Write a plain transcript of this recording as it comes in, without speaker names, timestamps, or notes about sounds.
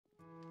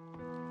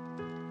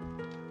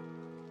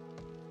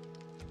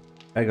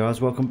Hey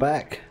guys, welcome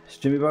back. It's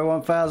Jimmy Boy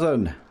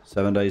 1000.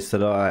 7 Days to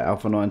Die,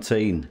 Alpha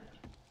 19,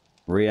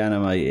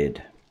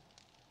 Reanimated.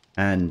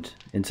 And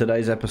in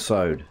today's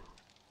episode,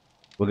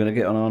 we're going to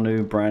get on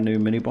our brand new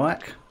mini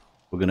bike.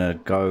 We're going to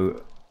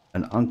go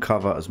and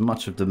uncover as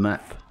much of the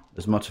map,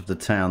 as much of the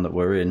town that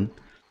we're in,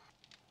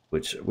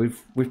 which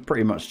we've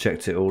pretty much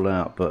checked it all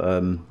out.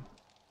 But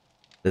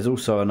there's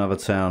also another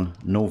town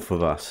north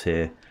of us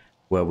here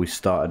where we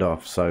started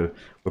off. So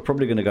we're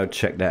probably going to go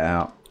check that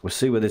out. We'll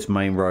see where this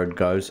main road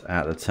goes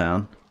out of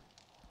town.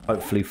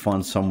 Hopefully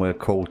find somewhere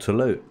cool to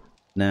loot.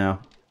 Now,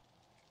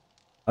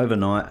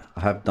 overnight I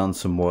have done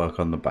some work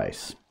on the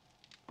base.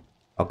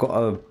 I've got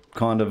a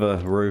kind of a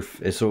roof.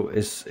 It's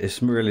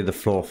really the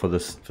floor for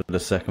the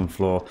second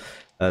floor,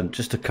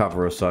 just to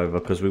cover us over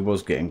because we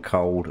was getting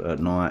cold at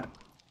night.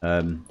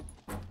 And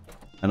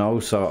I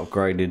also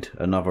upgraded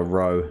another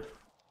row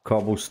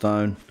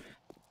cobblestone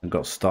and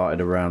got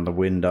started around the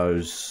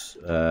windows,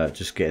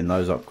 just getting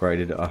those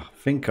upgraded. I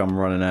think I'm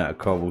running out of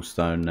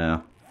cobblestone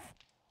now.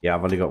 Yeah,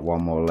 I've only got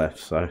one more left,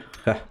 so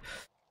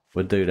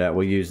we'll do that.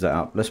 We'll use that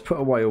up. Let's put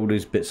away all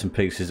these bits and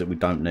pieces that we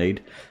don't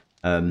need.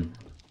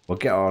 We'll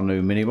get our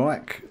new mini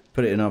bike,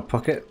 put it in our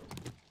pocket,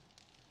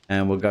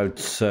 and we'll go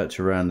search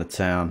around the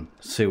town,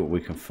 see what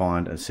we can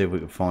find, and see if we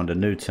can find a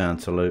new town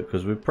to loot,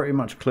 because we've pretty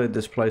much cleared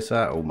this place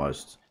out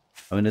almost.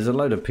 I mean, there's a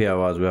load of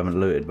POIs we haven't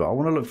looted, but I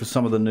want to look for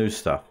some of the new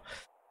stuff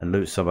and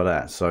loot some of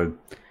that. So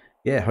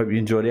yeah, hope you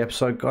enjoy the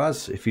episode,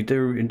 guys. If you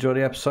do enjoy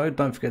the episode,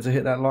 don't forget to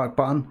hit that like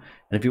button,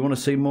 and if you want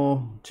to see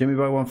more Jimmy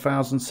Boy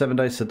 1000, 7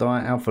 Days to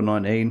Die, Alpha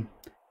 19,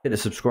 hit the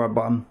subscribe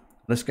button.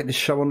 Let's get this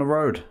show on the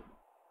road.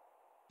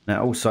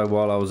 Now also,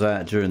 while I was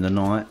out during the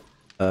night,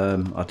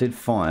 I did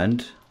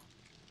find,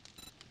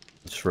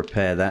 let's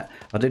repair that,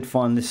 I did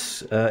find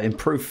this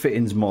improved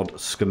fittings mod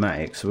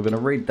schematic, so we're going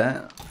to read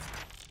that.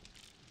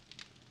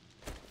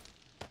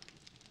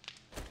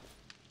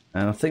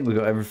 And I think we've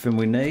got everything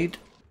we need.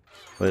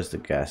 Where's the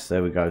gas?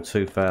 There we go,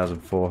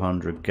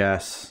 2,400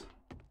 gas.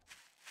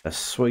 That's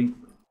sweet.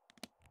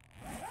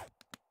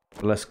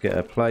 Let's get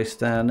a place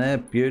down there.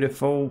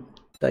 Beautiful.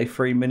 Day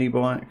 3 mini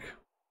bike.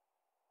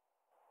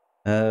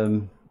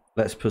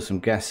 Let's put some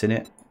gas in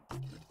it.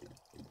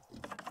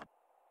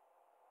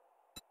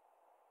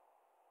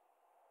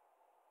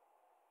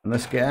 And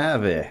let's get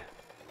out of here.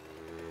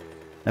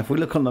 Now if we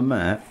look on the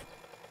map,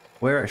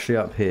 we're actually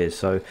up here.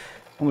 So what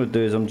I'm going to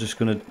do is I'm just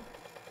going to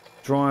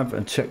drive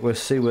and check,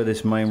 see where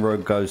this main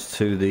road goes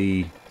to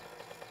the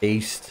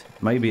east.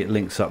 Maybe it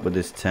links up with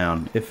this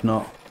town. If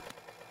not,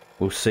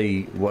 we'll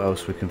see what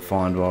else we can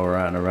find while we're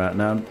out and around.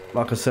 Now,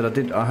 like I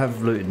said, I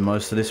have looted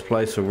most of this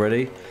place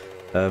already,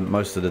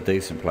 most of the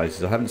decent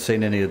places. I haven't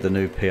seen any of the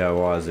new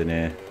POIs in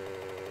here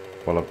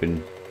while I've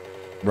been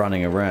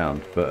running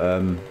around,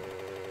 but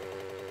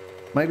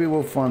maybe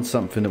we'll find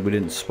something that we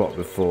didn't spot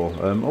before.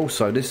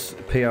 Also, this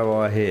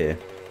POI here,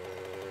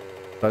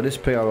 so this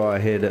POI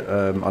here that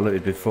I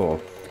looted before,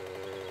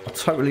 I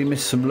totally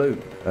missed some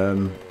loot.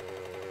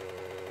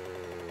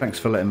 Thanks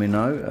for letting me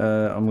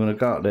know. I'm going to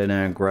go up there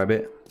now and grab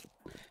it.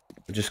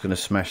 We're just going to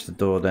smash the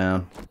door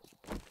down.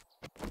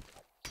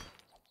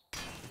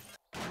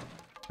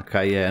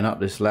 Okay, yeah, and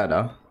up this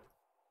ladder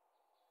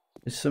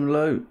is some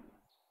loot.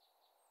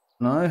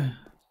 No?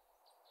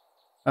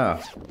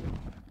 Oh.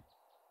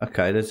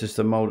 Okay, there's just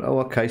a mold. Oh,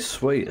 okay,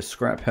 sweet. A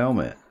scrap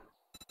helmet.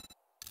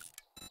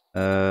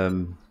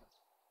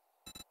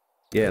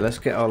 Yeah, let's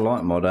get our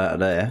light mod out of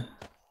there,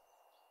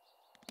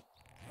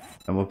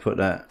 and we'll put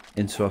that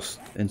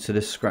into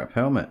this scrap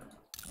helmet.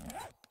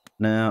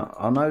 Now,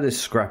 I know this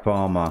scrap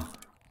armor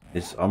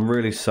is, I'm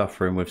really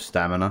suffering with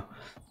stamina,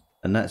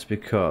 and that's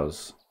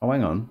because, oh,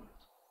 hang on.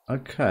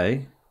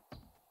 Okay.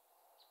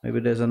 Maybe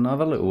there's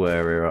another little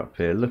area up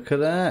here. Look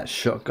at that.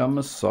 Shotgun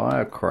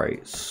Messiah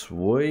crate.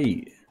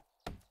 Sweet.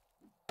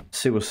 Let's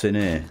see what's in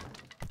here.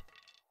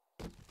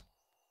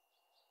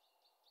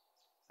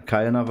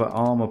 Okay, another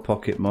armor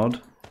pocket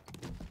mod.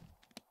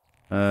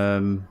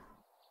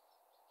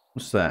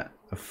 What's that?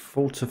 A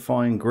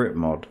fortifying grip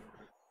mod.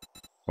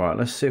 Right,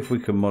 let's see if we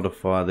can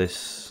modify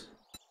this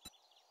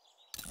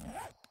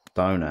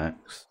stone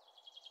axe.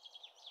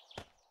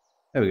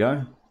 There we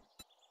go.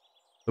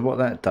 So what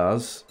that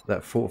does,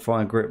 that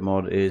fortifying grip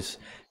mod, is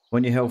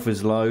when your health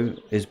is low,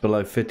 is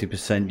below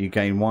 50%, you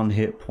gain 1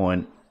 hit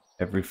point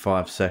every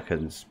 5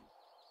 seconds.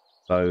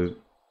 So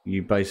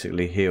you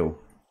basically heal.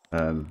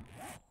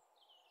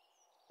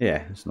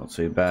 Yeah, it's not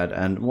too bad.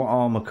 And what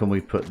armor can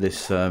we put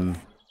this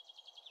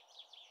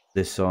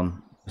this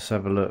on? Let's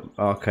have a look.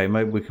 Okay,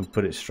 maybe we can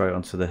put it straight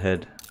onto the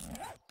head.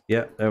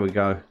 Yep, there we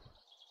go.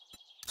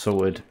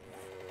 Sorted.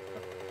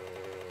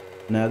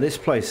 Now this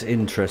place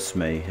interests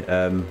me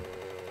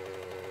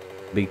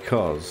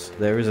because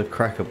there is a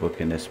cracker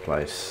book in this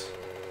place.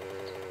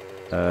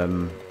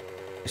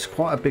 It's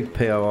quite a big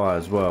POI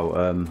as well.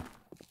 I'm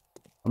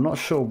not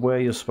sure where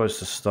you're supposed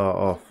to start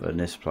off in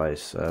this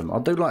place. I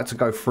do like to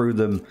go through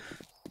them,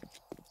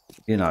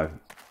 you know,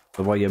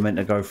 the way you're meant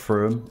to go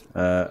through them.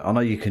 I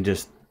know you can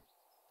just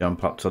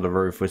jump up to the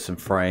roof with some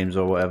frames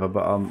or whatever,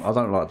 but I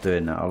don't like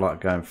doing that. I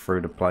like going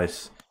through the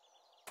place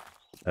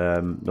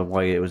the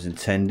way it was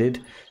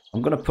intended.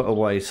 I'm going to put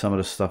away some of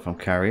the stuff I'm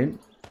carrying.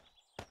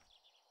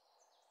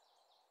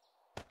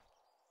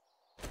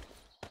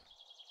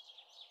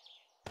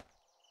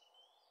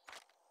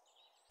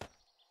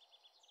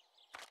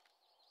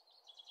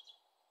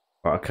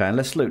 Right, okay, and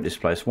let's loot this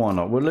place. Why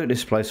not? We'll loot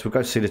this place, we'll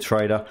go see the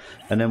trader,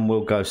 and then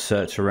we'll go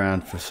search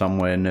around for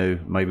somewhere new.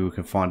 Maybe we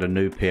can find a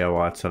new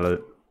POI to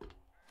loot.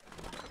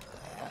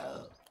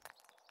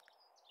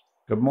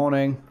 Good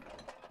morning.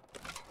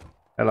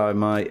 Hello,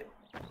 mate.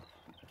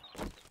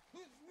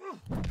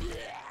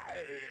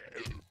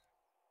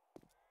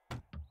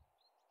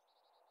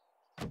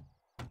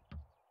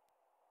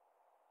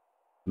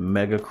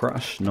 Mega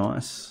Crush,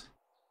 nice.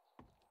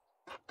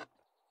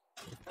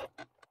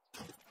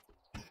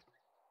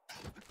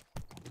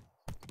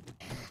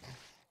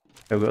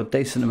 Okay, we've got a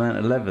decent amount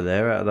of leather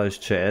there out of those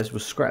chairs. We'll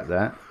scrap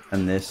that,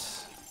 and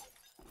this,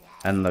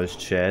 and those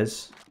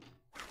chairs.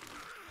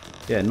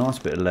 Yeah, nice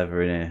bit of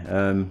leather in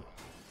here.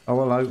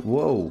 Oh, hello.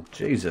 Whoa,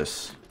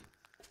 Jesus.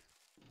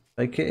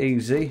 Take it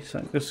easy.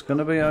 It's going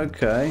to be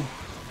okay.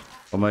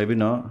 Or maybe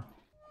not.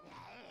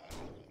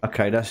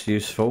 Okay, that's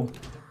useful.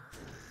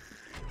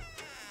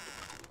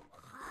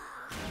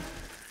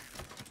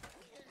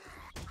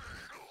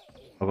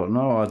 I've got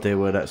no idea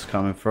where that's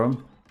coming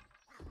from.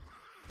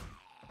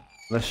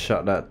 Let's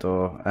shut that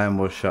door, and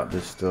we'll shut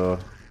this door.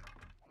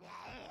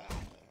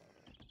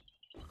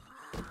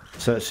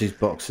 Search these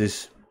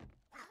boxes.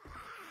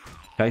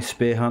 Okay,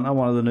 Spear Hunter,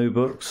 one of the new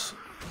books.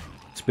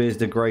 Spears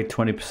degrade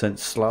 20%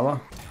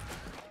 slower.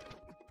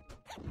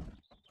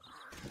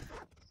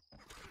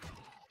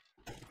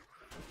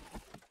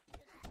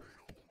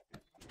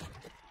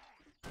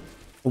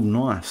 Oh,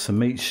 nice, a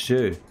meat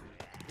stew.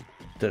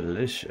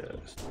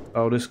 Delicious.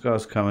 Oh, this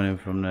guy's coming in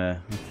from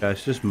there. Okay,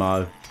 it's just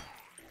Mo.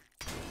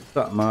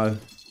 What's up, Mo?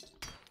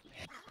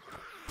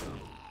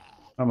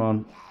 Come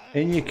on,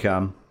 in you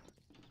come.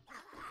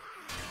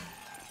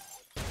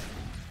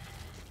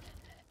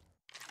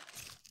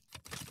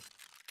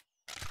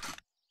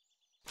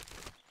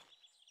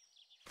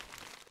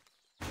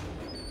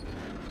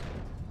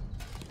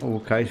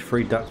 Okay,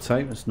 free duct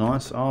tape, that's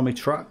nice. Army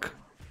truck.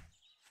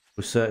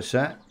 We'll search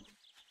that.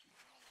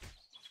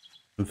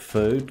 Some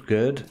food,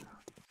 good.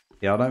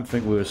 Yeah, I don't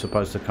think we were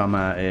supposed to come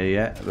out here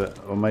yet,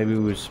 but or maybe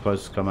we were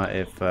supposed to come out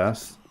here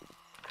first.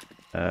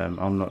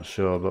 I'm not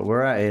sure, but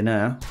we're out here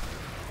now.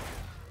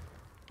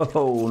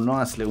 Oh,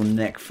 nice little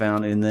neck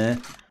fountain there.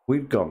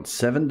 We've got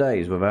 7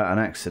 days without an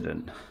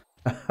accident.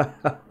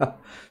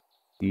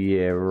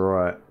 Yeah,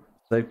 right.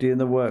 Safety in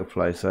the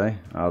workplace, eh?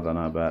 I don't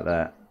know about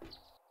that.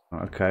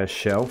 Okay, a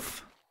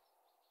shelf.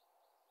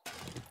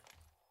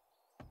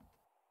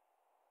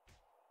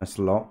 That's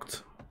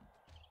locked.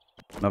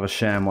 Another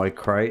Shamway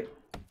crate.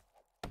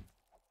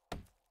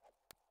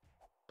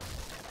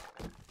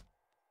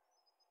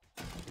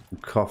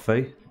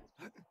 Coffee.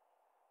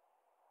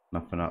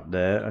 Nothing up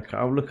there. Okay,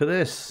 oh, look at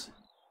this.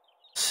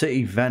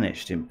 City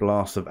vanished in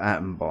blast of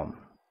atom bomb.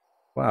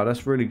 Wow,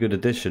 that's really good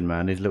addition,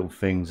 man. These little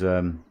things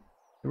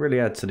really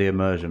add to the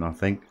immersion, I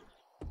think.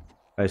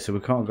 Okay, so we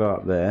can't go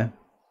up there.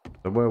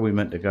 So where are we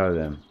meant to go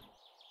then?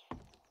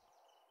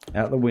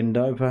 Out the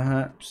window,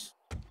 perhaps?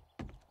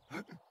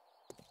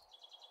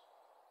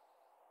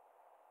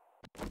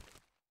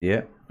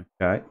 Yeah,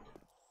 okay.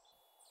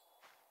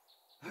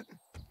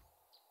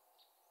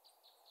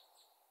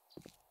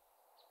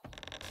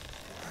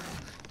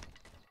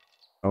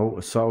 Oh,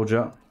 a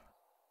soldier.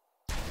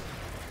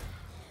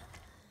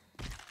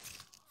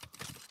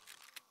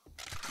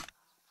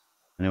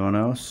 Anyone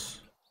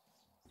else?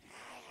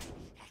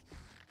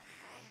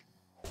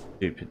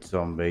 Stupid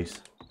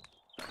zombies.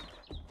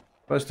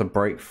 Supposed to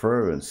break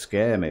through and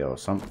scare me or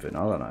something,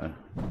 I don't know.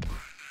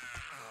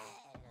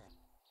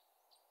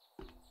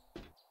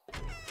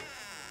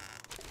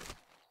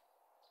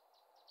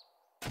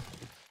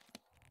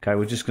 Okay,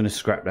 we're just going to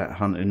scrap that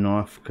hunting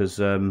knife because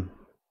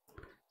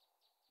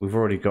we've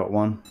already got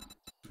one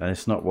and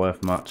it's not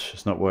worth much.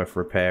 It's not worth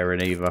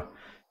repairing either.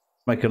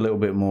 Make a little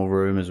bit more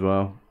room as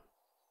well.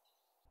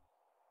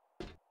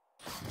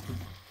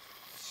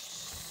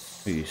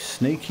 You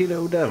sneaky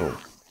little devil.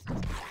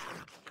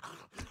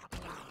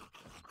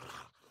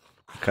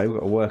 Okay, we've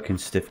got a working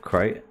stiff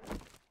crate.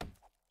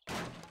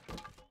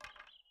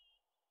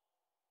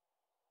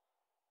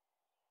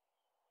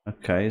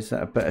 Okay, is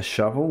that a better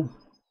shovel?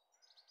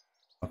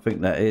 I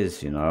think that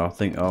is, you know. I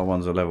think our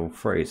one's a level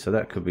 3, so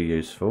that could be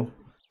useful.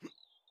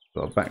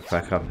 Got a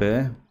backpack up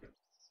here.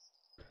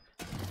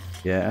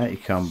 Yeah, out you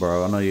come,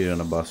 bro. I know you're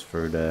gonna bust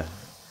through there.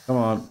 Come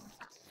on.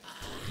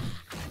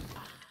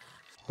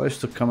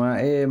 Supposed to come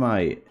out here,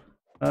 mate.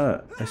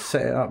 Oh, they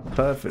set it up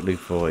perfectly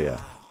for you.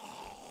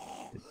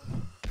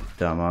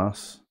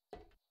 Dumbass.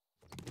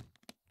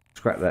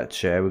 Scrap that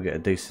chair. We'll get a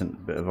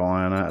decent bit of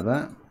iron out of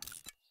that.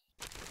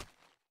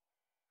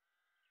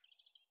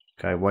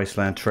 Okay,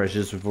 Wasteland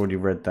Treasures. We've already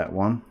read that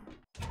one.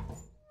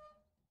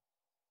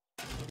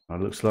 Oh,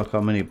 looks like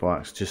our mini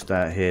bike's just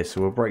out here, so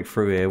we'll break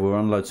through here. We'll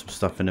unload some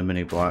stuff in the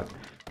mini bike,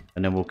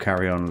 and then we'll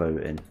carry on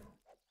looting.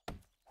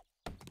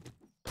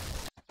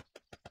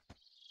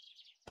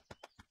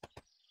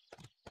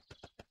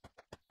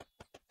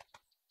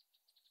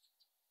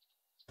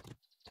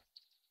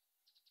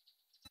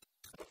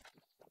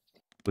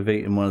 we've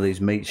eaten one of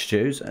these meat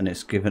stews, and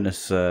it's given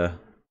us a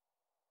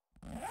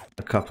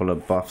couple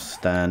of buffs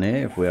down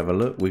here. If we have a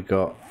look, we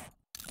got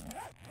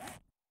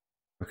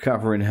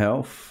recovering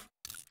health,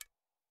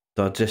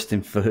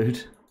 digesting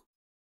food,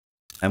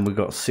 and we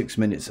got 6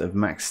 minutes of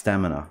max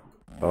stamina.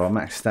 So our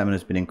max stamina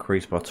has been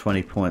increased by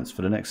 20 points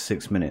for the next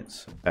 6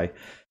 minutes. Okay,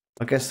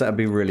 I guess that'd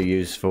be really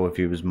useful if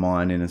you was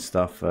mining and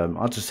stuff.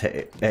 I just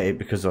ate it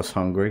because I was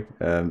hungry,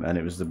 and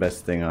it was the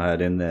best thing I had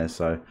in there.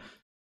 So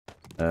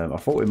I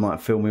thought it might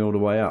fill me all the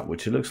way up,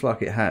 which it looks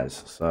like it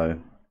has. So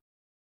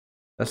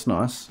that's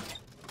nice.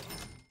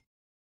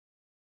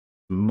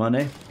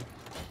 Money.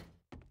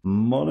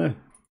 Money.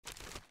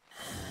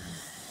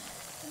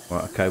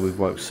 Right, okay, we've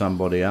woke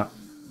somebody up.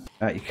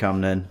 Out you come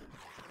then.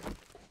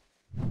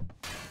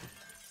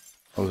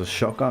 There was a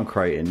shotgun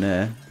crate in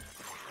there.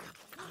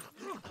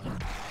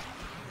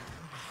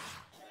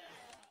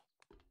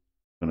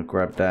 Gonna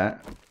grab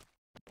that.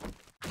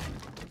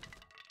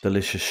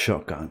 Delicious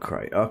shotgun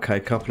crate.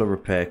 Okay, couple of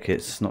repair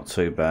kits, not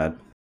too bad.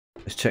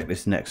 Let's check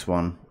this next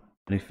one.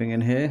 Anything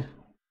in here?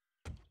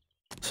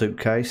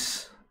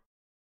 Suitcase.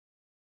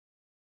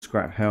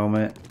 Scrap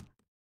helmet.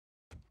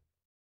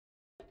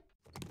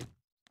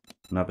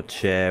 Another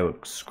chair, we'll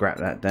scrap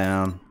that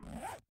down.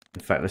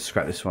 In fact, let's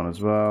scrap this one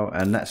as well.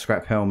 And that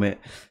scrap helmet,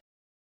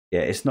 yeah,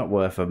 it's not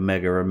worth a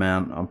mega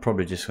amount. I'm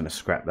probably just going to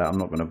scrap that. I'm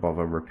not going to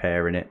bother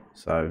repairing it.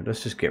 So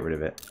let's just get rid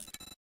of it.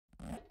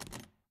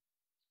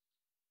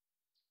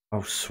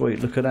 Oh,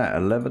 sweet. Look at that. A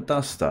leather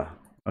duster.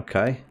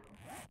 Okay.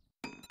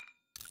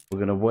 We're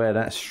going to wear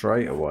that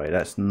straight away.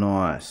 That's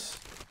nice.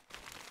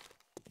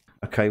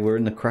 Okay, we're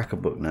in the cracker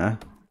book now.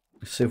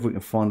 Let's see if we can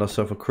find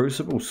ourselves a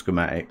crucible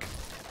schematic.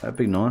 That'd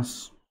be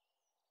nice.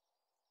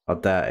 I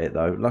doubt it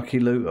though. Lucky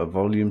Looter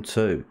Volume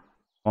 2.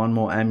 Find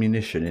more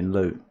ammunition in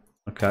loot.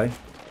 Okay.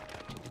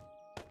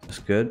 That's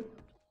good.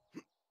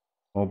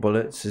 More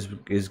bullets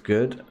is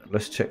good.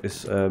 Let's check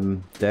this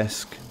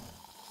desk.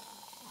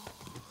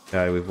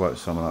 Okay, we've worked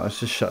something out.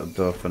 Let's just shut the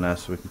door for now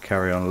so we can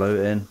carry on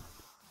looting.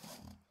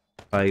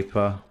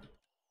 Paper.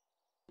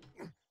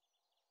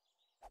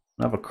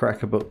 Another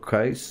cracker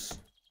bookcase.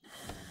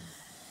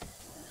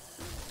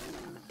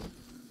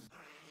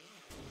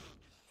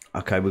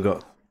 Okay, we've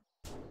got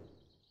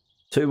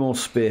 2 more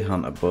Spear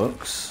Hunter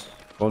books,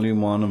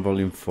 Volume 1 and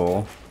Volume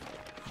 4.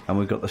 And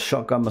we've got the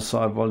Shotgun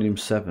Messiah Volume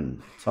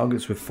 7.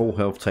 Targets with full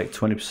health take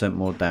 20%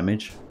 more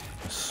damage.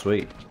 That's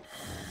sweet.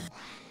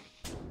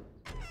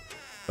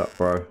 What's up,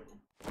 bro?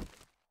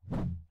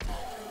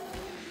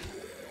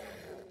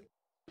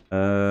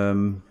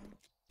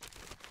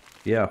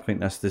 Yeah, I think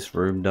that's this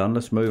room done.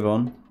 Let's move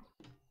on.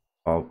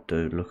 Oh,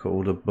 dude, look at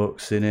all the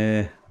books in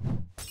here.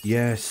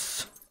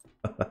 Yes!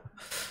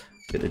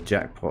 Bit of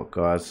jackpot,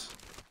 guys.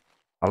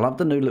 I love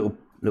the new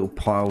little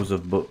piles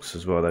of books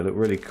as well. They look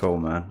really cool,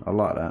 man. I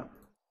like that.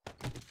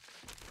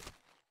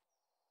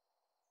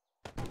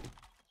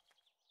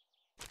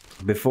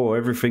 Before,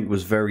 everything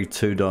was very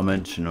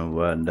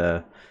two-dimensional, and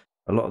a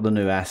lot of the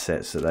new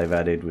assets that they've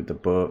added with the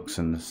books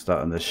and the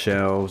stuff and the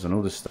shelves and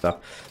all this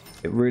stuff,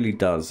 it really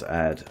does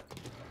add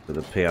to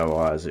the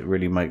POIs. It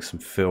really makes them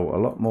feel a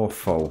lot more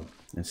full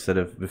instead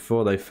of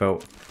before they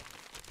felt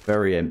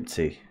very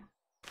empty.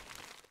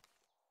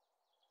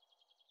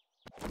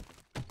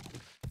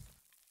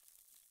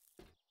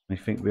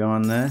 Anything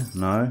behind there?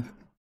 No.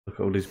 Look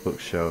at all these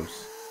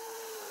bookshelves.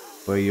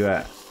 Where you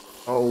at?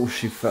 Oh,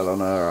 she fell on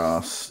her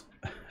ass.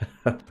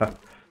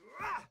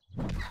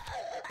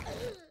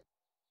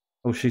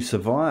 Oh, she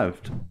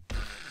survived.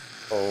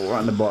 Oh, right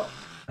in the butt.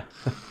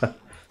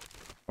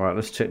 Right,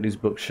 let's check these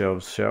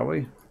bookshelves, shall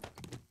we?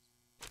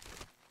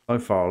 So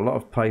far, a lot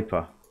of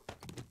paper.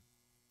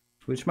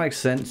 Which makes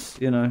sense,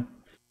 you know.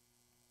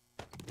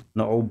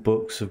 Not all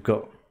books have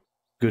got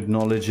good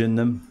knowledge in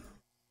them.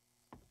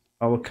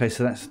 Oh, okay,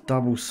 so that's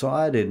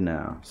double-sided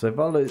now. So if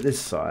I look at this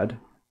side,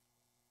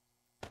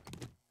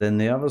 then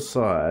the other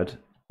side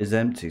is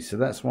empty. So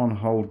that's one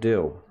whole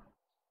deal.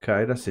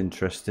 Okay, that's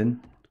interesting.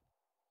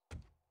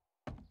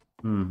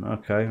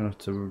 Okay, I'll have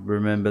to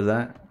remember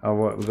that. Oh,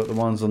 right, we've got the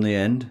ones on the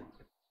end.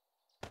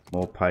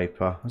 More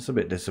paper. That's a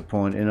bit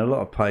disappointing. A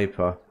lot of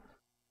paper.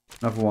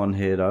 Another one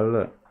here, though,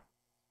 look.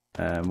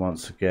 And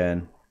once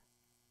again,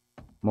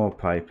 more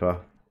paper.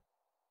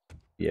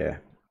 Yeah.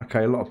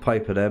 Okay, a lot of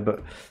paper there,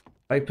 but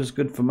paper's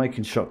good for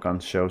making shotgun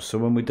shells, so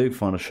when we do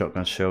find a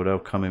shotgun shell, they'll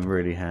come in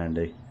really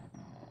handy.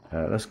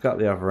 Let's gut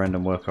the other end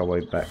and work our way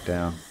back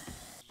down.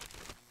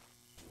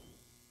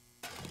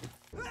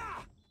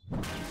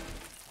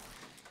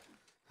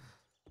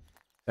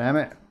 Damn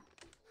it.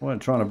 I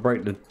wasn't trying to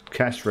break the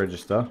cash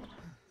register.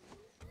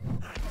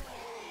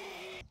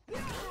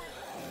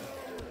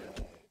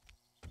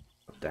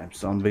 Damn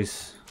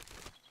zombies.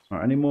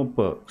 Alright, any more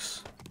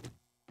books?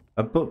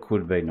 A book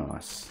would be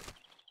nice.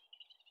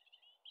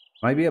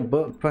 Maybe a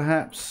book,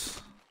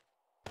 perhaps?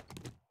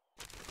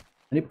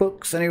 Any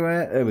books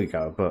anywhere? There we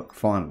go, a book,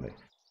 finally.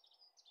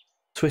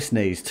 Twist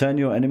knees. Turn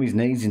your enemy's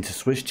knees into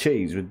Swiss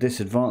cheese with this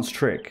advanced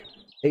trick.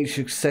 Each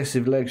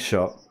successive leg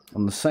shot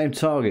On the same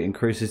target,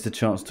 increases the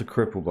chance to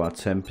cripple by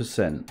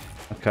 10%.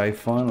 Okay,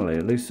 finally,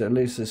 at least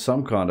it's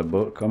some kind of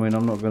book. I mean,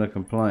 I'm not going to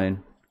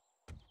complain.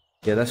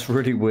 Yeah, that's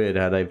really weird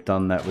how they've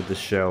done that with the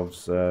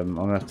shelves. I'm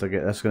gonna have to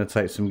get. That's going to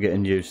take some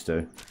getting used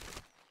to.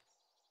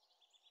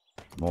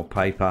 More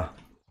paper.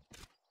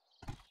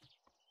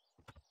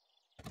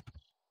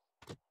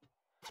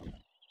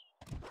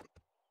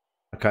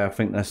 Okay, I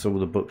think that's all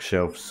the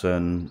bookshelves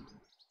and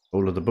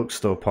all of the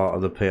bookstore part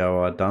of the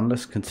POI done.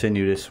 Let's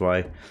continue this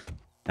way,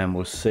 and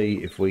we'll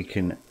see if we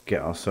can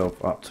get ourselves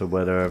up to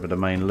wherever the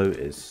main loot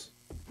is.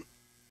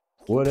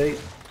 Woody,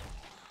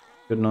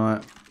 good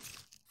night.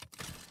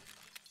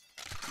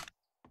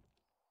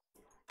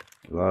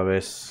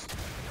 Lois,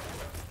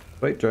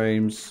 sweet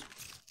dreams.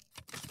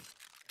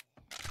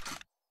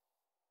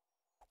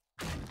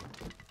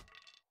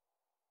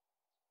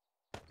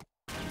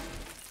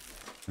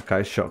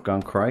 Okay,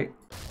 shotgun crate.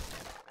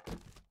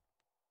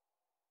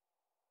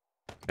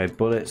 Okay,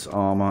 bullets,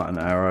 armor, and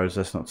arrows.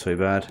 That's not too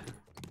bad.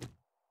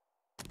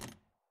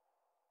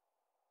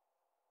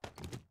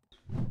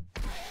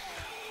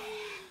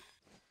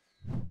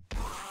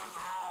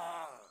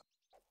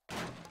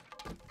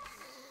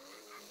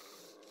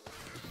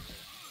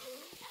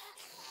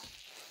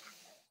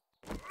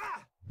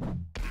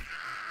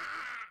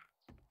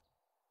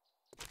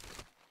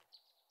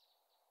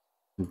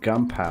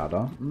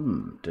 Gunpowder.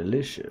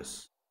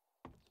 Delicious.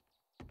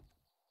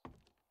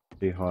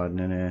 Be hiding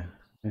in here.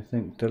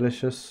 Anything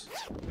delicious?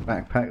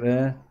 Backpack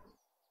there.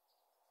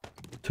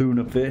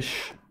 Tuna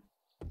fish.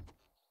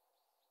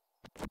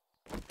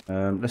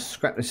 Let's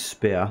scrap this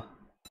spear.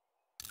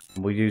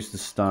 And we'll use the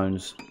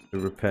stones to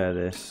repair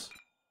this.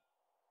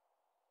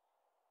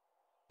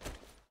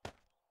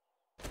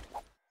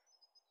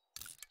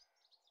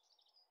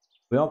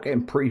 We are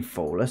getting pretty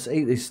full. Let's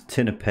eat this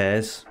tin of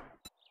pears.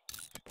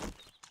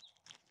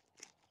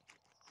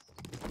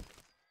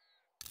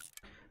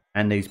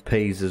 And these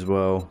peas as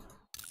well.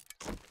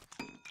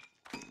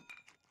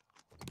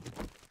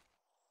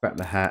 Grab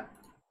the hat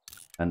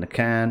and the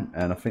can,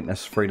 and I think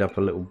that's freed up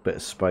a little bit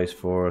of space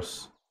for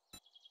us.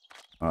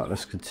 Alright,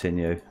 let's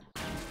continue.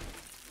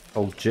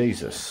 Oh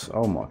Jesus,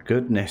 oh my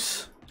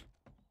goodness.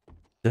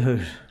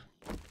 Dude.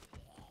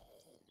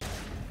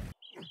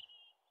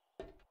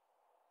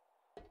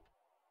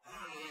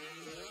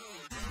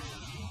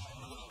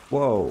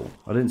 Whoa,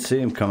 I didn't see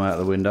him come out of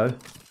the window.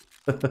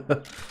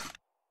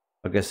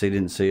 I guess he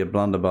didn't see a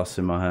blunderbuss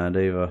in my hand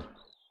either.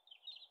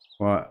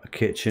 Right, a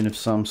kitchen of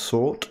some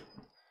sort.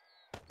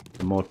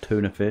 Some more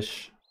tuna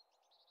fish.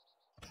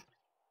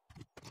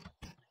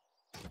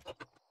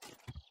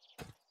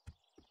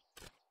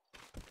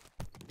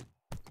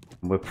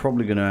 We're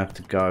probably going to have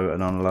to go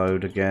and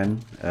unload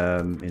again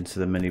into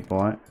the mini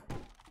bike.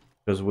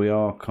 Because we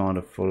are kind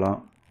of full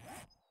up.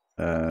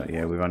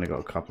 Yeah, we've only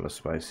got a couple of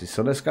spaces.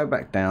 So let's go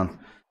back down.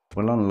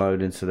 We'll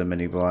unload into the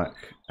mini bike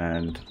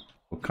and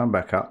we'll come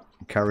back up.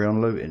 Carry on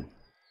looting.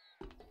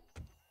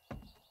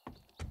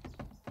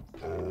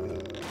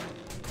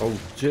 Oh,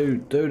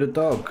 dude, the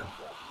dog.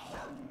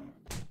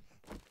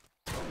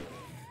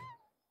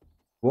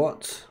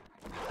 What?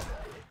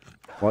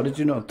 Why did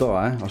you not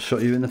die? I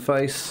shot you in the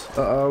face.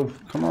 Uh-oh.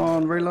 Come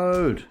on,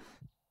 reload.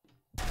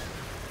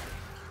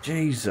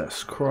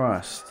 Jesus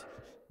Christ.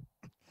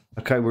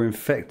 Okay, we're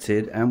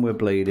infected and we're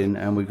bleeding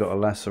and we've got a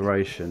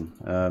laceration.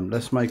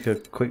 Let's make a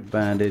quick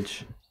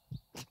bandage.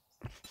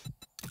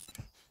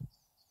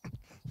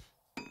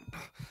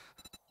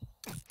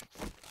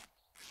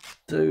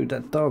 Dude,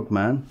 that dog,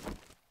 man.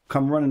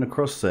 Come running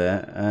across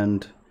there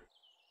and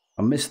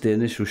I missed the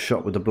initial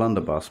shot with the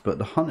blunderbuss, but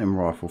the hunting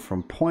rifle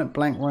from point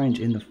blank range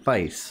in the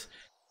face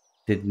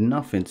did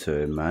nothing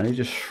to him, man. He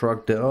just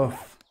shrugged it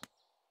off.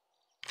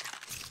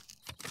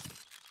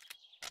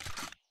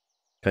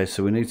 Okay,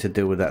 so we need to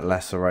deal with that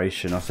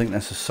laceration. I think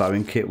that's a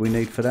sewing kit we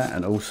need for that,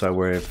 and also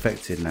we're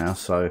infected now,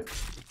 so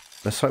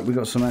let's hope we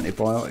got some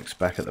antibiotics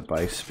back at the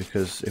base,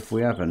 because if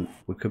we haven't,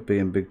 we could be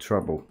in big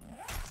trouble.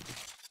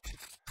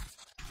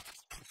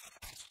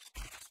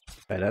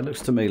 Okay, that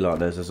looks to me like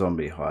there's a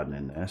zombie hiding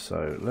in there,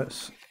 so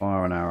let's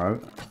fire an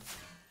arrow.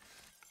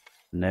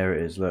 And there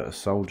it is, look, a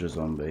soldier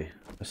zombie.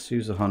 Let's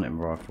use a hunting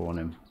rifle on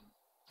him.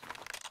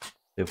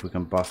 See if we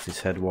can bust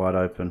his head wide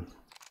open.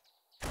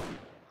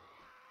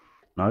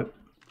 Nope.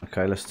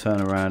 Okay, let's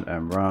turn around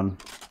and run.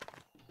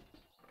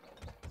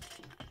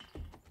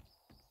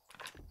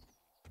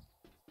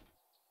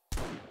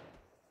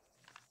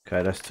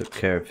 Okay, that's took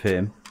care of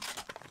him.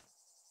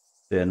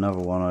 See another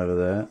one over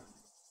there.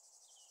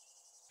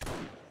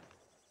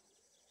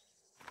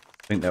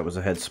 I think that was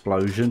a head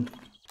explosion.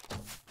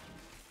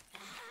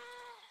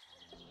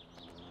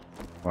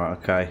 Right,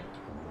 okay.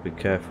 Be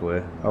careful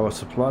here. Oh, a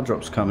supply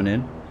drop's coming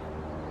in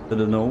to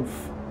the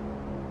north.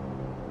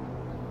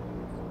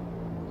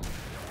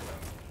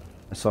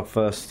 That's our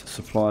first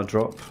supply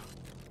drop.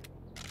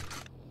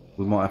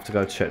 We might have to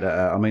go check that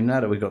out. I mean, now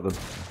that we've got the...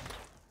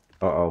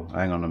 Uh-oh,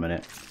 hang on a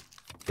minute.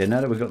 Yeah,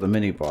 now that we've got the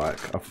mini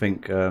bike, I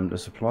think the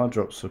supply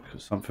drops are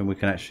something we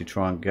can actually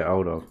try and get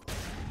hold of.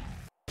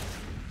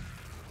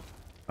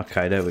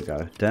 Okay, there we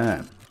go.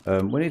 Damn.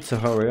 We need to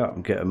hurry up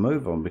and get a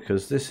move on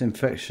because this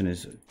infection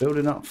is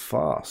building up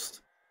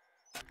fast.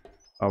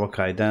 Oh,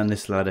 okay, down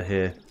this ladder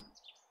here.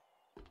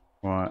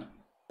 Right.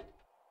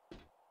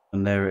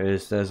 And there it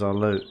is, there's our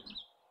loot.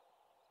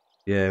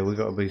 Yeah, we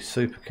got to be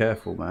super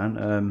careful,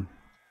 man.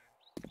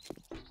 Is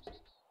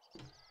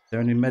there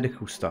any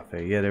medical stuff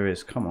here? Yeah, there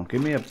is. Come on,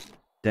 give me a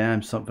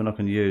damn something I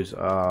can use.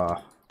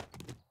 Ah.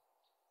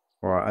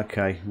 Right,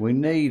 okay. We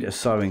need a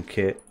sewing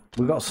kit.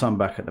 We got some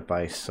back at the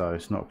base, so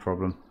it's not a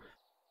problem.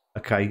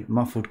 Okay,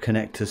 muffled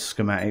connectors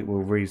schematic. We'll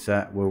read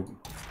that. We'll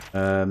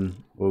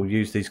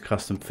use these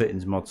custom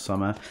fittings mods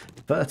somehow.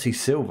 30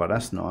 silver.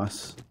 That's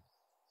nice.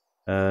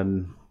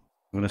 I'm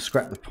gonna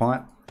scrap the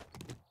pipe.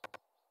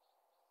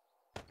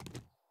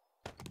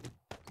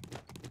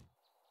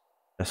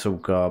 That's all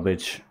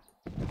garbage.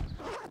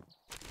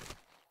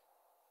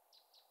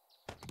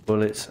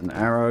 Bullets and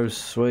arrows.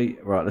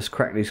 Sweet. Right, let's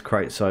crack these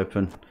crates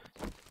open.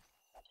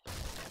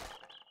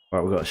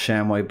 Right, we've got a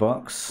Shamway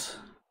box.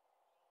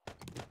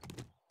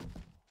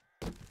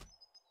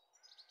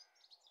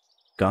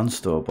 Gun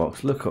store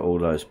box. Look at all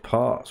those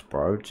parts,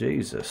 bro.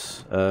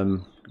 Jesus.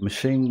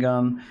 Machine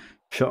gun,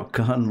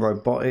 shotgun,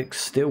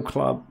 robotics, steel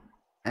club,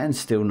 and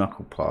steel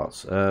knuckle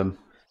parts.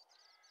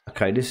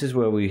 Okay, this is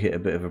where we hit a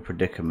bit of a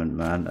predicament,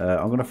 man.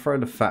 I'm going to throw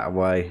the fat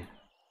away.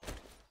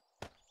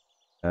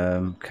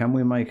 Can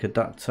we make a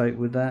duct tape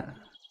with that?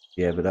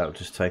 Yeah, but that'll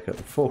just take up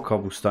 4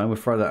 cobblestone. We'll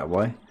throw that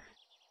away.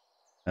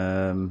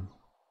 7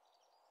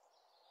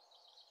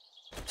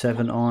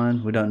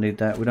 iron. We don't need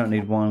that. We don't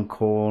need 1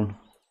 corn.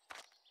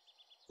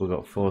 We've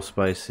got 4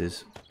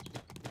 spaces.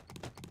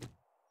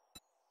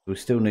 We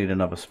still need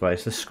another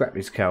space. Let's scrap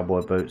these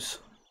cowboy boots.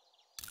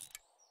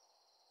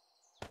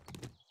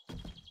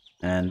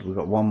 And we've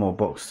got 1 more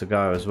box to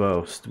go as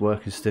well.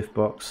 Working stiff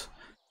box.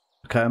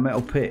 Okay, a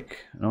metal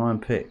pick. An iron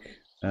pick.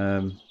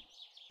 Let's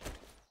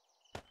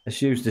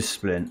use this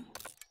splint.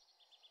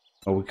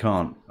 Oh, we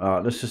can't.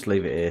 Alright, let's just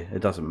leave it here.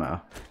 It doesn't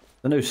matter.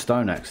 The new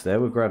stone axe there.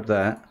 We'll grab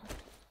that.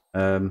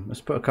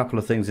 Let's put a couple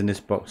of things in this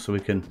box so we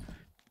can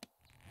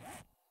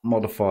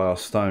modify our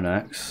stone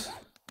axe.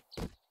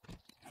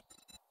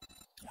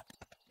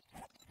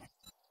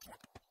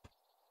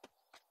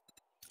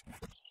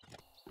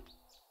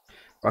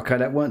 Okay,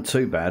 that weren't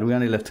too bad. We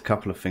only left a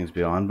couple of things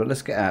behind, but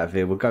let's get out of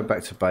here. We'll go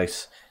back to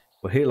base.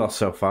 We'll heal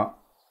ourselves up,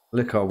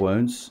 lick our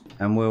wounds,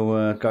 and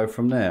we'll go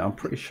from there. I'm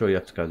pretty sure you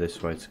have to go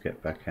this way to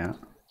get back out.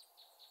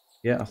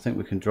 Yeah, I think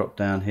we can drop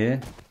down here.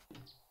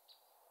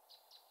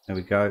 There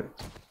we go.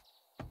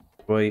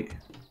 Sweet.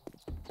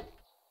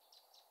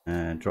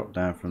 And drop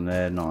down from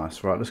there.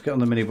 Nice. Right, let's get on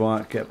the mini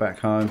bike, get back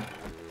home.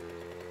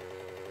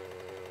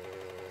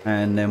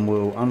 And then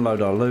we'll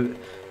unload our loot.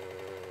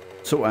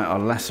 Sort out our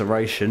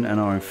laceration and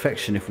our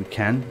infection if we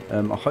can.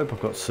 I hope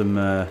I've got some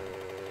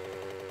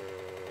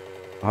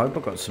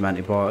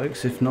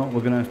antibiotics. If not,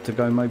 we're gonna have to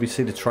go maybe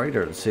see the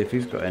trader and see if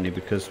he's got any,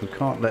 because we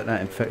can't let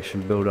that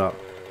infection build up.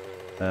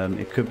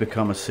 It could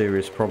become a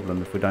serious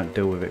problem if we don't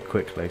deal with it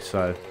quickly,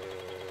 so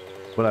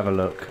we'll have a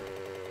look.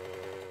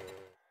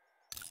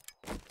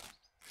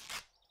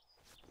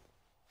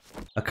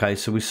 Okay,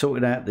 so we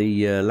sorted out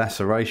the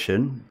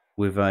laceration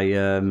with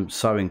a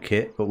sewing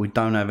kit, but we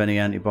don't have any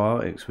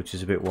antibiotics, which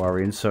is a bit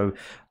worrying. So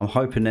I'm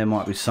hoping there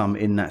might be some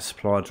in that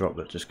supply drop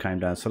that just came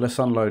down. So let's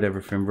unload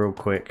everything real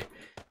quick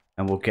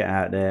and we'll get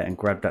out there and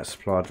grab that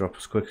supply drop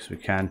as quick as we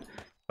can.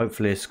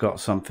 Hopefully it's got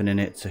something in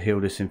it to heal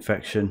this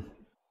infection.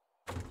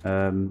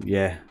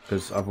 Yeah,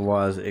 because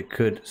otherwise it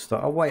could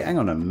start. Oh wait, hang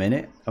on a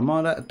minute. Am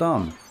I that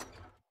dumb?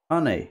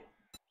 Honey,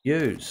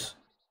 use.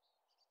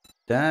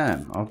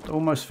 Damn, I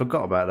almost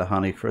forgot about the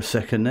honey for a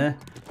second there.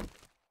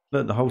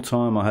 Look, the whole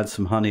time I had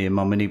some honey in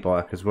my mini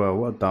bike as well.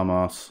 What a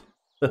dumbass.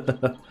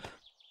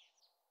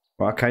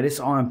 Right, okay, this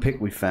iron pick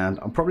we found,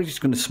 I'm probably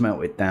just going to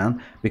smelt it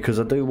down because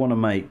I do want to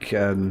make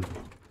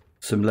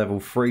some level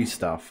 3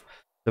 stuff.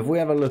 So if we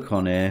have a look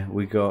on here,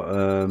 we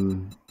got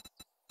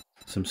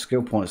some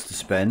skill points to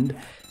spend.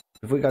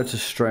 If we go to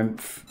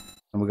strength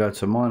and we go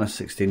to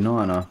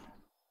 -69er,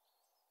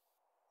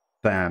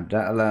 bam,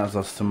 that allows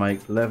us to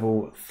make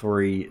level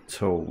 3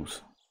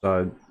 tools.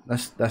 So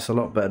that's a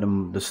lot better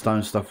than the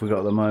stone stuff we got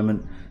at the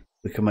moment.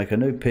 We can make a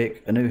new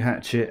pick, a new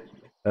hatchet,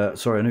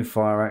 sorry, a new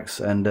fire axe,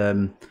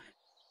 and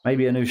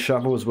maybe a new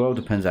shovel as well.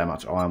 Depends how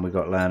much iron we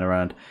got laying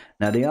around.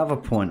 Now the other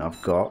point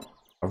I've got,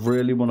 I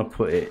really want to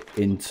put it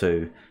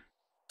into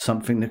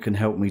something that can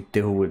help me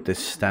deal with this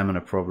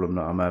stamina problem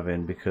that I'm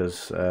having,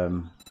 because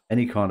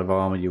any kind of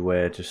armor you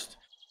wear, just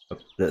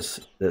that's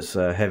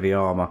heavy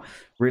armor,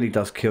 really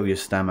does kill your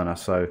stamina.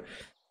 So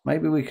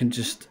maybe we can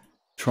just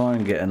try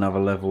and get another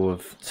level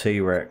of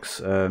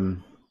T-Rex.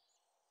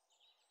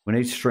 We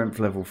need strength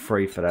level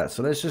 3 for that,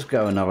 so let's just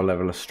go another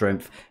level of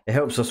strength. It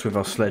helps us with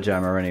our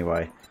sledgehammer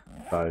anyway.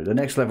 So the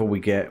next level we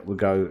get, we'll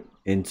go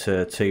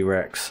into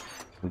T-Rex.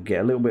 We'll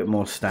get a little bit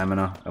more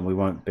stamina and we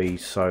won't be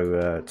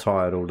so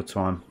tired all the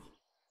time.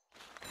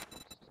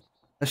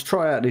 Let's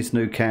try out this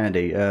new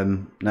candy.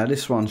 Now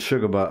this one,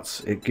 Sugar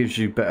Butts, it gives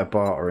you better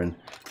bartering.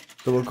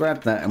 So we'll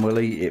grab that and we'll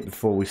eat it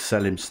before we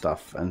sell him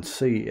stuff and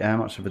see how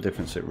much of a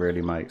difference it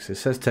really makes. It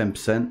says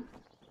 10%.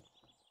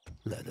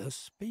 Let us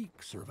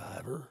speak,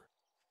 survivor.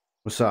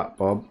 What's up,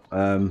 Bob?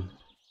 Let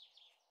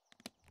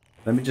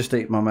me just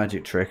eat my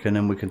magic trick and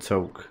then we can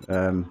talk.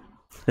 There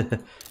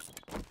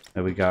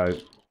we go.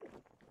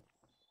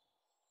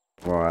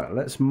 Right,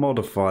 let's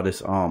modify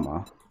this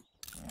armor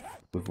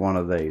with one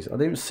of these. I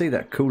didn't see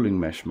that cooling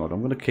mesh mod. I'm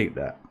going to keep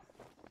that.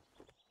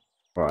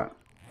 Right.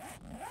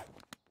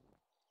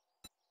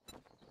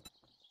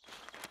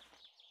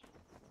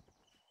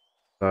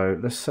 So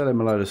let's sell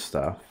him a load of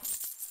stuff.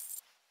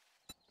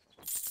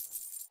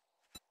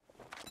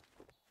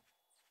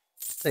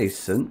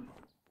 Decent.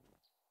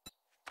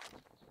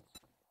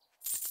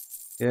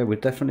 Yeah, we're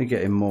definitely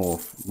getting more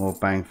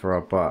bang for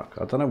our buck.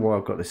 I don't know why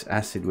I've got this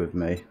acid with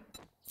me.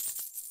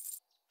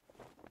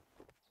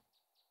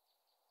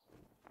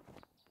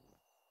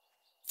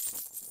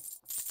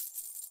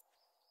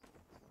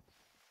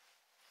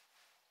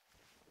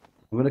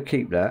 I'm going to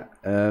keep that.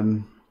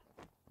 I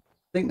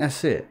think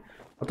that's it.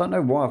 I don't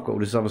know why I've got all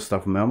this other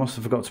stuff on me. I must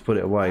have forgot to put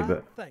it away,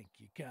 but... Thank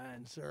you,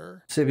 kind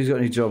sir. See if he's got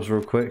any jobs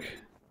real quick.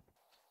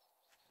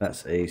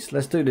 That's east.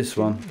 Let's do this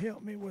one. Can you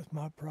help me with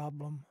my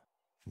problem?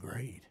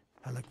 Great.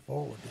 I look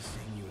forward to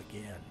seeing you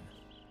again.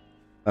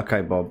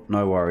 Okay, Bob.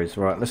 No worries.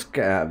 Right, let's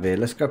get out of here.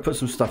 Let's go put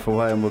some stuff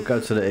away and we'll go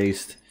to the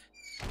east.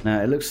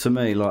 Now, it looks to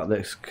me like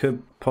this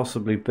could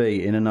possibly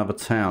be in another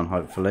town,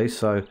 hopefully.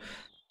 So,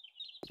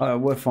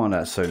 we'll find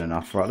out soon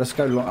enough. Right, let's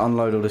go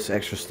unload all this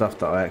extra stuff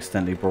that I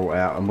accidentally brought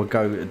out and we'll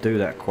go do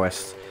that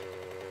quest.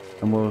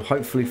 And we'll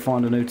hopefully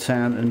find a new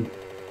town and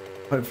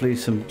hopefully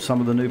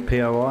some of the new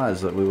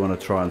POIs that we want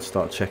to try and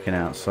start checking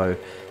out. So,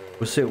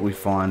 we'll see what we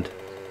find.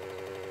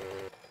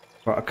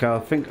 Right, okay, I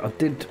think I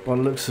did, by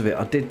the looks of it,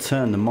 I did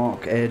turn the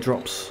mark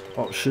airdrops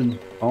option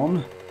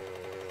on.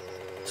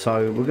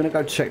 So we're going to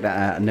go check that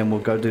out and then we'll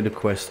go do the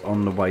quest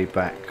on the way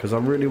back. Because I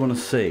really want to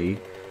see,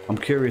 I'm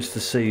curious to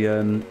see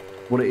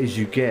what it is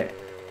you get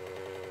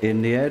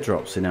in the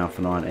airdrops in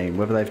Alpha 19.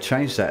 Whether they've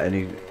changed that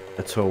any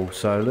at all.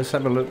 So let's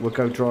have a look, we'll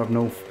go drive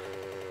north.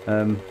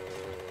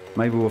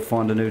 Maybe we'll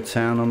find a new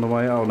town on the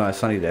way. Oh no,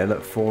 it's only there,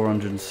 look,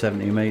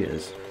 470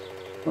 metres.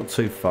 Not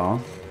too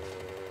far.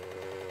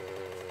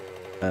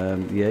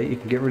 Yeah, you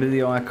can get rid of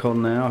the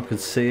icon now. I can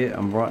see it.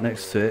 I'm right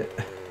next to it.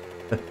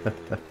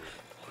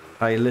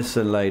 Hey,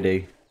 listen,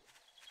 lady.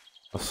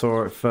 I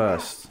saw it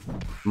first.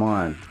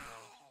 Mine.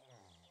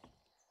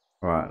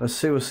 Right, let's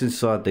see what's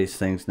inside these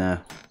things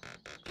now.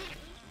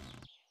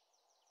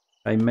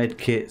 Hey, med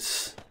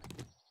kits.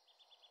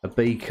 A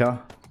beaker.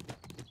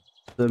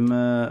 Some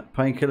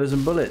painkillers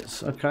and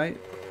bullets. Okay.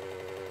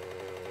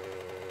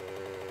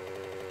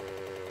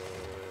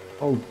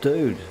 Oh,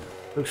 dude.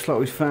 Looks like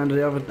we found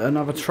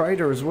another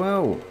trader as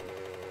well.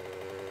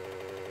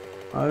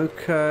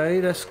 Okay,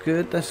 that's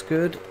good, that's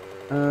good.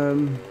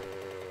 In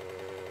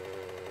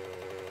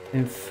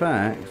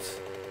fact,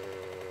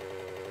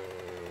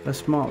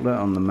 let's mark that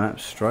on the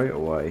map straight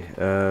away.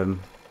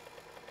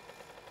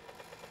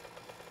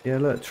 Yeah,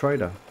 look,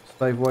 trader.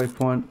 Save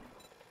waypoint.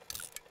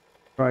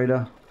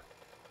 Trader.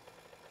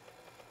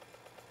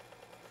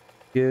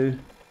 Queue.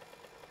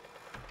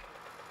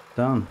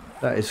 Done.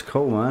 That is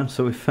cool, man.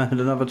 So we found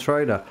another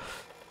trader.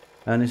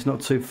 And it's not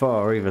too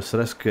far either, so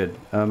that's good.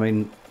 I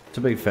mean,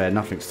 to be fair,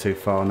 nothing's too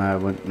far now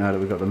that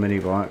we've got the mini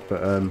bike,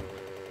 but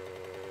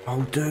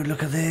oh dude,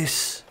 look at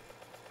this.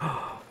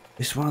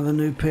 It's one of the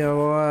new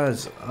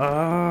POIs.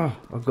 Ah,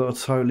 I've got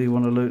to totally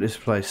want to loot this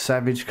place.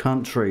 Savage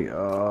Country.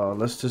 Oh,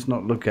 let's just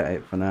not look at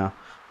it for now.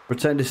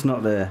 Pretend it's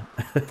not there.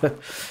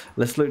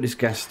 Let's loot this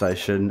gas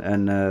station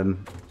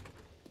and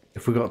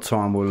if we've got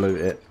time we'll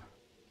loot it.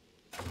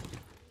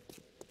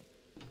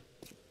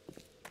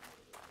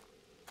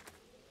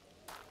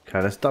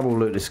 Okay, let's double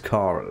loot this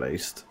car at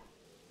least.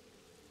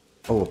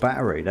 Oh, a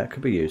battery. That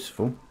could be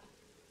useful.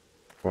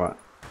 Right.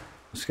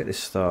 Let's get this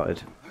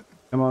started.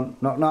 Come on.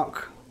 Knock,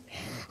 knock.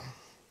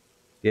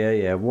 Yeah,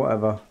 yeah,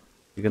 whatever.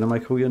 You're going to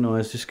make all your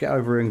noise. Just get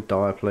over here and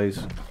die,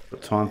 please.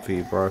 Got time for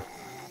you, bro.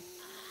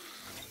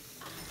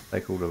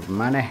 Take all the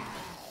money.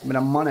 Give me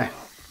the money.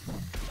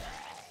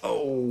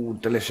 Oh,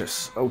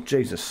 delicious. Oh,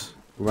 Jesus.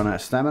 We run out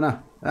of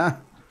stamina. Ah.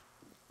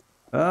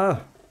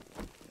 Ah.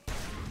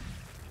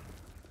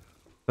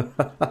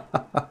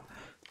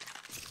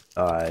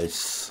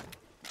 Nice.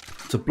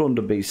 It's a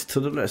blunderbeast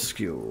to the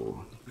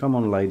rescue. Come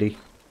on, lady.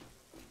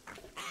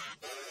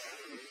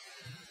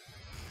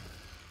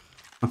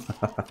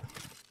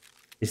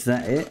 Is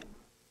that it?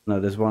 No,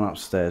 there's one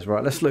upstairs.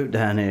 Right, let's loot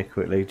down here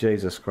quickly.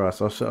 Jesus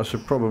Christ, I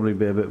should probably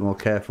be a bit more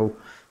careful.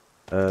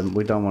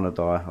 We don't want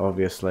to die,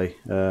 obviously.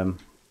 Alright,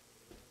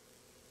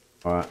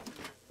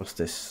 what's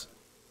this?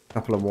 A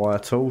couple of wire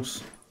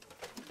tools.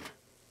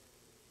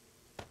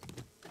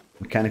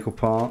 Mechanical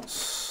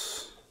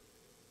parts.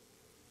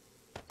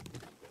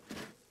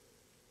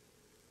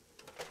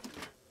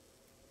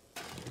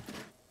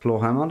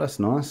 Floor hammer, that's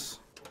nice.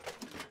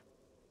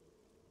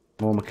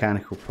 More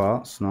mechanical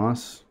parts,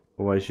 nice.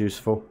 Always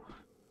useful.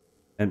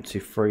 Empty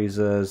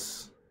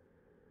freezers.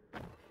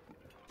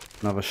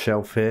 Another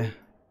shelf here.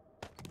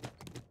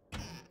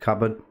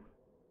 Cupboard.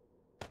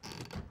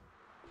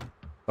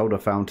 Soda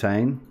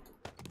fountain.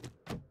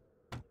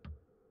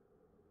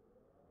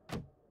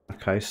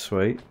 Okay,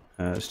 sweet.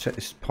 Let's check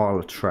this pile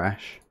of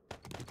trash.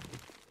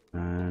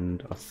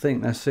 And I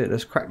think that's it.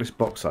 Let's crack this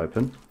box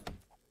open.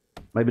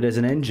 Maybe there's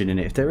an engine in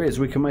it. If there is,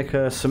 we can make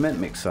a cement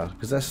mixer.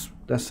 Because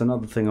that's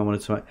another thing I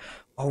wanted to make.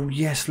 Oh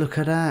yes, look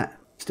at that.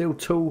 Steel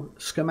tool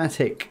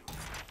schematic.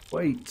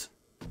 Wait.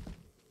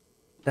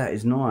 That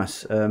is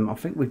nice. I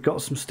think we've got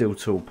some steel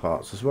tool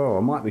parts as well. I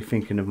might be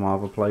thinking of my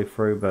other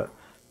playthrough, but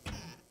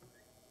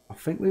I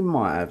think we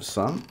might have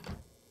some.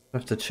 I'll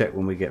have to check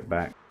when we get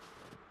back.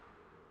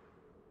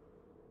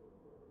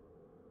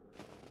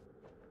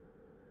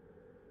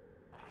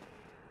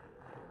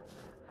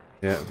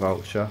 Yeah,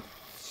 vulture.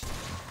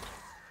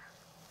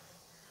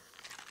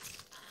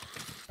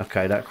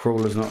 Okay, that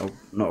crawler's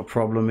not a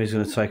problem. He's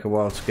going to take a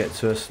while to get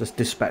to us. Let's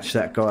dispatch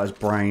that guy's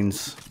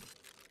brains.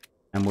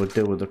 And we'll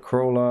deal with the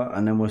crawler,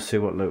 and then we'll see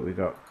what loot we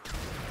got.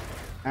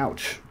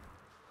 Ouch.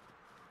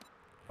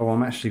 Oh,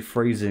 I'm actually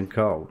freezing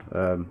cold.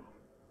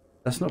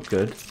 That's not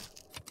good.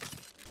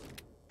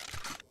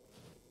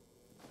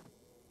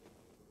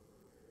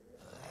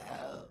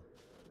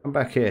 Come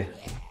back here.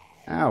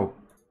 Ow.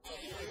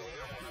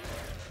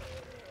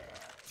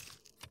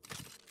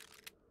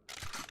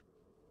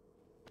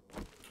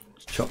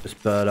 Let's chop this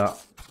bird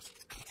up.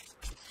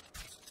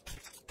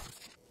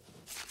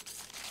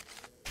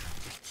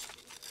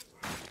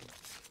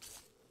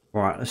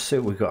 Right, let's see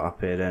what we got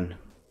up here then.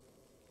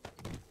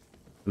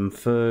 Some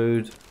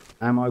food,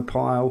 ammo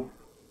pile.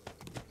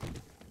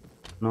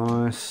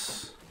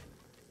 Nice.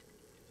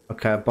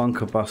 Okay, a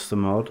bunker buster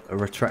mod, a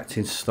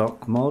retracting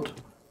stock mod.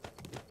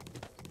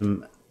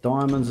 Some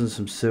diamonds and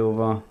some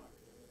silver.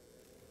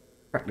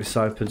 Crack this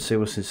open, see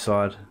what's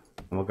inside,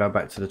 and we'll go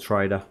back to the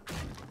trader.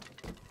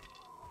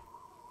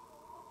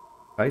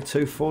 Okay,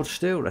 2 forged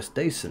steel, that's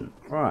decent.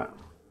 Right.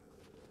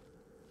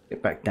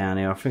 Get back down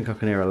here. I think I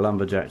can hear a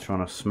lumberjack trying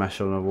to smash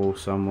on a wall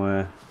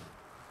somewhere.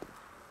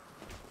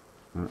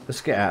 Right, let's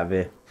get out of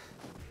here.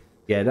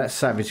 Yeah, that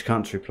savage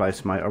country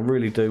place, mate. I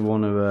really do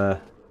want to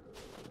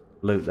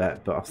loot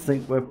that, but I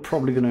think we're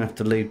probably going to have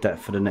to leave that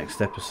for the next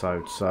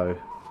episode. So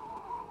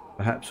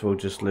perhaps we'll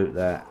just loot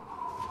that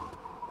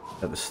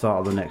at the start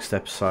of the next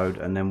episode,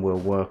 and then we'll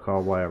work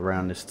our way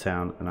around this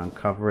town and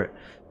uncover it.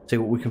 See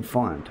what we can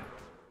find.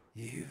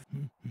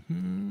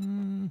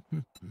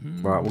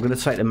 Right, we're going to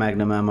take the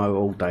magnum ammo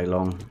all day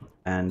long,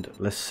 and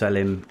let's sell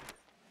him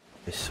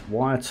this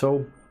wire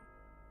tool,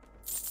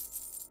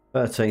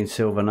 13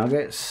 silver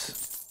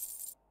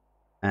nuggets,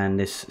 and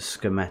this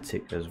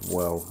schematic as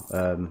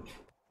well.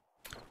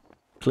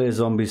 Clear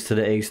zombies to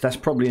the east. That's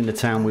probably in the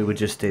town we were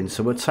just in,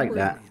 so we'll take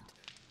that.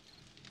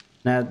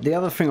 Now, the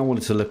other thing I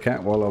wanted to look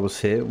at while I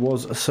was here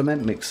was a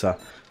cement mixer.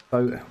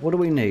 So what do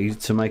we need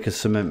to make a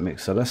cement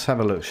mixer? Let's have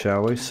a look,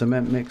 shall we?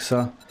 Cement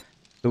mixer.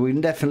 But we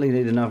definitely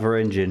need another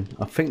engine.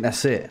 I think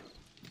that's it.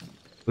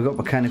 We've got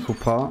mechanical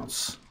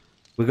parts.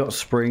 We've got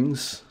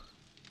springs.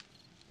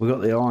 We've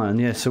got the iron.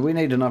 Yeah, so we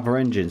need another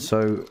engine.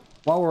 So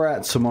while we're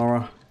out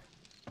tomorrow,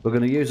 we're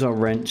going to use our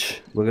wrench.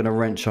 We're going to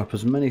wrench up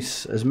as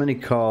many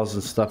cars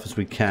and stuff as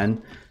we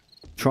can.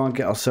 Try and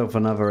get ourselves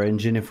another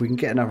engine. If we can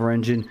get another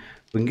engine,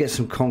 we can get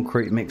some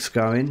concrete mix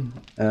going.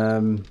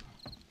 And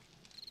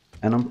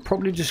I'm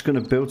probably just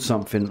going to build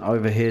something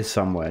over here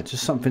somewhere.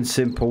 Just something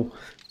simple.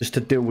 Just to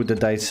deal with the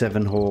day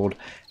 7 horde,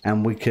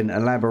 and we can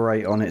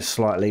elaborate on it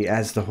slightly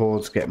as the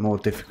hordes get more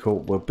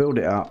difficult. We'll build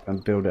it up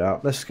and build it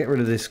up. Let's get rid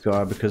of this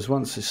guy, because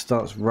once it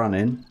starts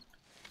running,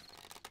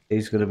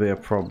 he's going to be a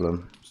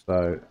problem.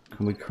 So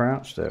can we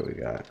crouch? There we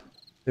go.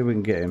 See if we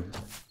can get him.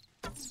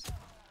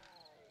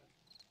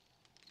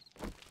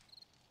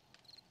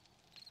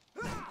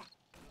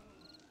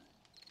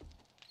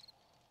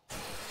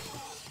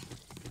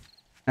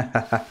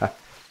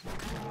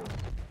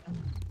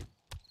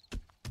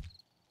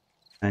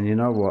 And you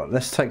know what?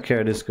 Let's take care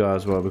of this guy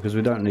as well, because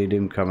we don't need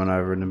him coming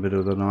over in the middle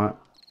of the night.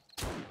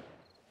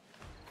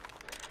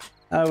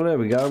 Oh, well, there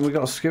we go. And we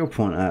got a skill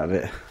point out of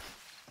it.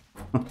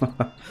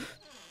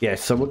 Yeah,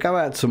 so we'll go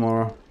out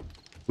tomorrow.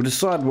 We'll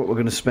decide what we're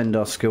going to spend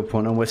our skill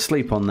point on. We'll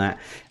sleep on that.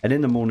 And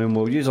in the morning,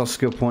 we'll use our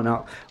skill point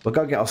up. We'll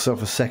go get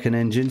ourselves a second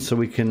engine so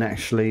we can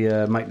actually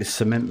make this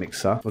cement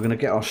mixer. We're going to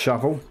get our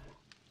shovel.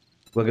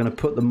 We're going to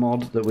put the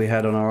mod that we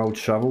had on our old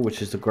shovel,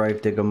 which is the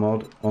Gravedigger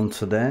mod,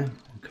 onto there.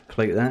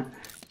 Complete that.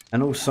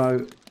 And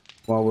also,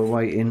 while we're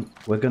waiting,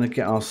 we're going to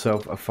get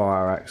ourselves a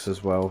fire axe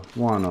as well.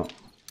 Why not?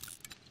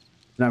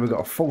 Now we've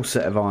got a full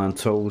set of iron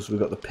tools. We've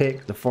got the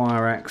pick, the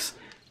fire axe,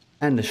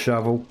 and the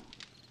shovel.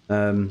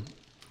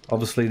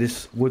 Obviously,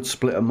 this wood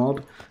splitter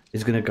mod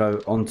is going to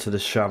go onto the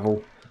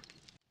shovel.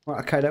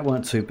 Right, okay, that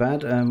weren't too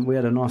bad. We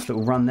had a nice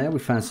little run there. We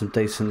found some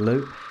decent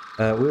loot.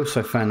 We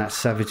also found that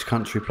savage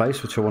country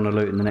place, which I want to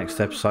loot in the next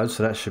episode,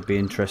 so that should be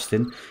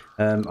interesting.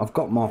 I've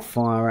got my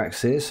fire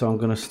axe here, so I'm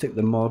going to stick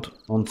the mod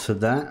onto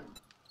that.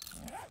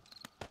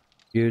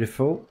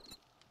 Beautiful.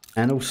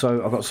 And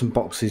also, I've got some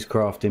boxes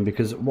crafting,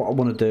 because what I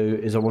want to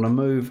do is I want to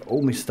move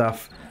all my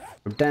stuff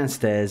from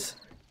downstairs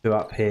to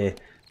up here.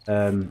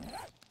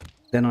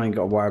 Then I ain't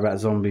got to worry about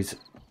zombies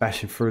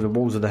bashing through the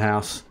walls of the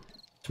house,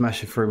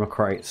 smashing through my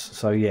crates.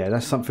 So yeah,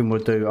 that's something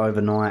we'll do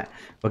overnight.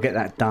 We'll get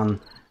that done,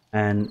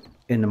 and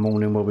in the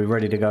morning we'll be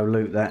ready to go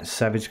loot that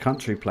Savage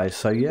Country place.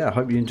 So yeah, I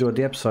hope you enjoyed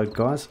the episode,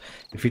 guys.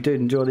 If you did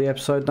enjoy the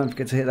episode, don't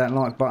forget to hit that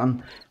like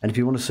button, and if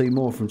you want to see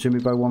more from Jimmy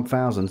Boy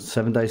 1000,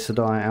 7 Days to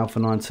Die, Alpha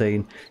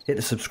 19, hit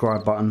the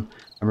subscribe button,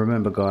 and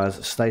remember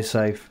guys, stay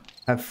safe,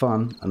 have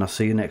fun, and I'll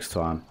see you next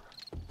time.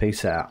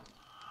 Peace out.